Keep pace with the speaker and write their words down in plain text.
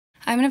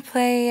I'm gonna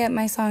play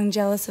my song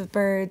Jealous of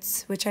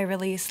Birds, which I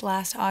released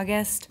last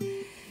August.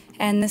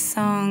 And this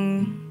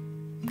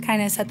song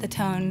kind of set the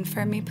tone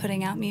for me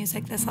putting out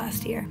music this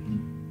last year.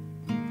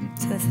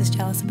 So this is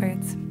Jealous of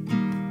Birds.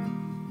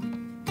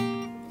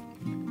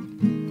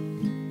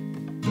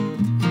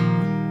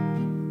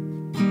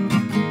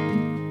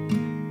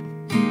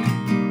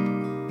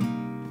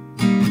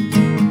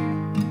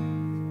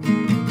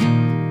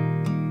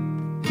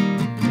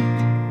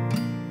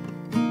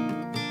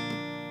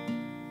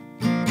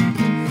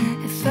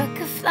 If I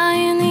could fly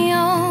in the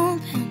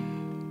open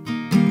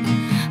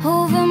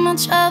over my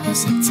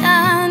troubles like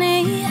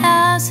tiny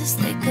houses,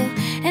 they go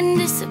and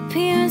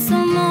disappear in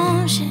slow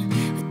motion.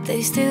 Would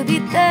they still be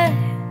there?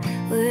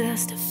 Would I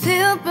still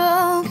feel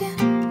broken?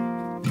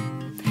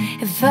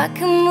 If I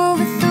could move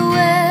with the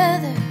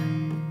weather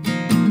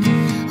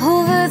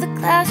over the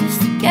clouds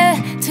just to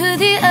get to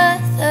the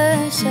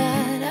other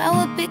side, I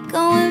would be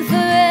going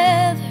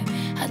forever.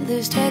 I'd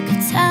lose track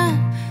of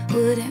time.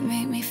 Would it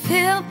make me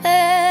feel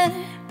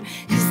better?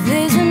 'Cause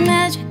there's a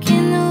magic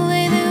in the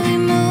way that we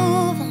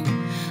move on,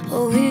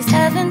 always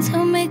having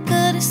to make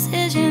a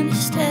decision to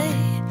stay.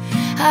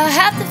 I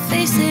have to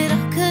face it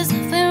all 'cause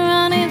I've been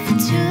running for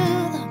too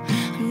long.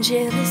 I'm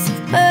jealous of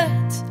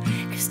birds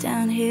 'cause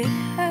down here it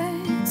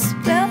hurts.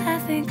 Well, I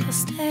think I'll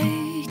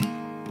stay.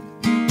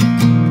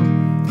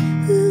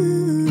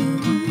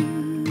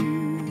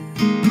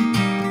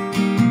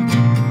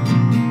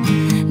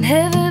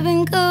 Never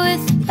been good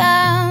with the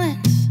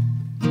balance,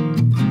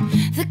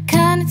 the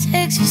kind it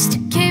takes just to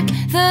keep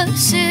the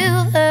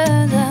silver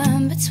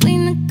line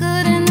between the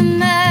good and the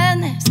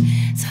madness.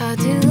 It's hard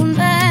to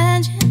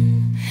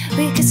imagine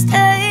we could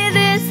stay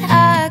this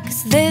high,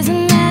 'cause there's a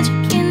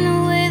magic in the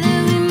way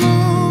that we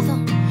move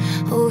on,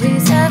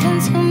 always having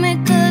to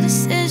make a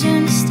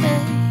decision to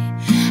stay.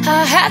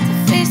 I have to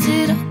face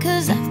it all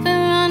 'cause I've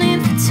been running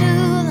for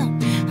too long.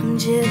 I'm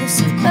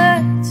jealous of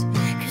birds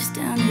 'cause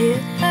down here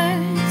it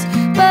hurts,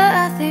 but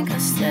I think I'll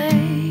stay.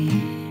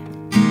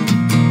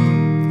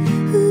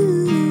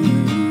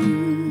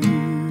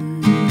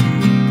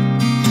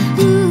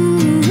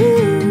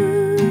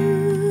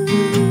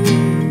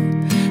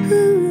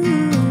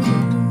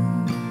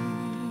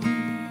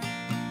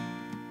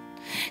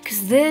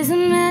 There's a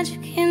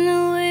magic in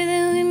the way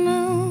that we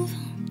move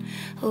on,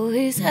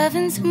 always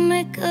having to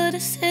make a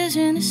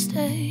decision to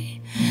stay.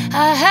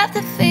 I have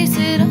to face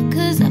it all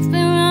 'cause I've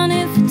been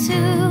running for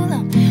too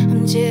long.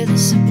 I'm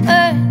jealous of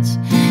birds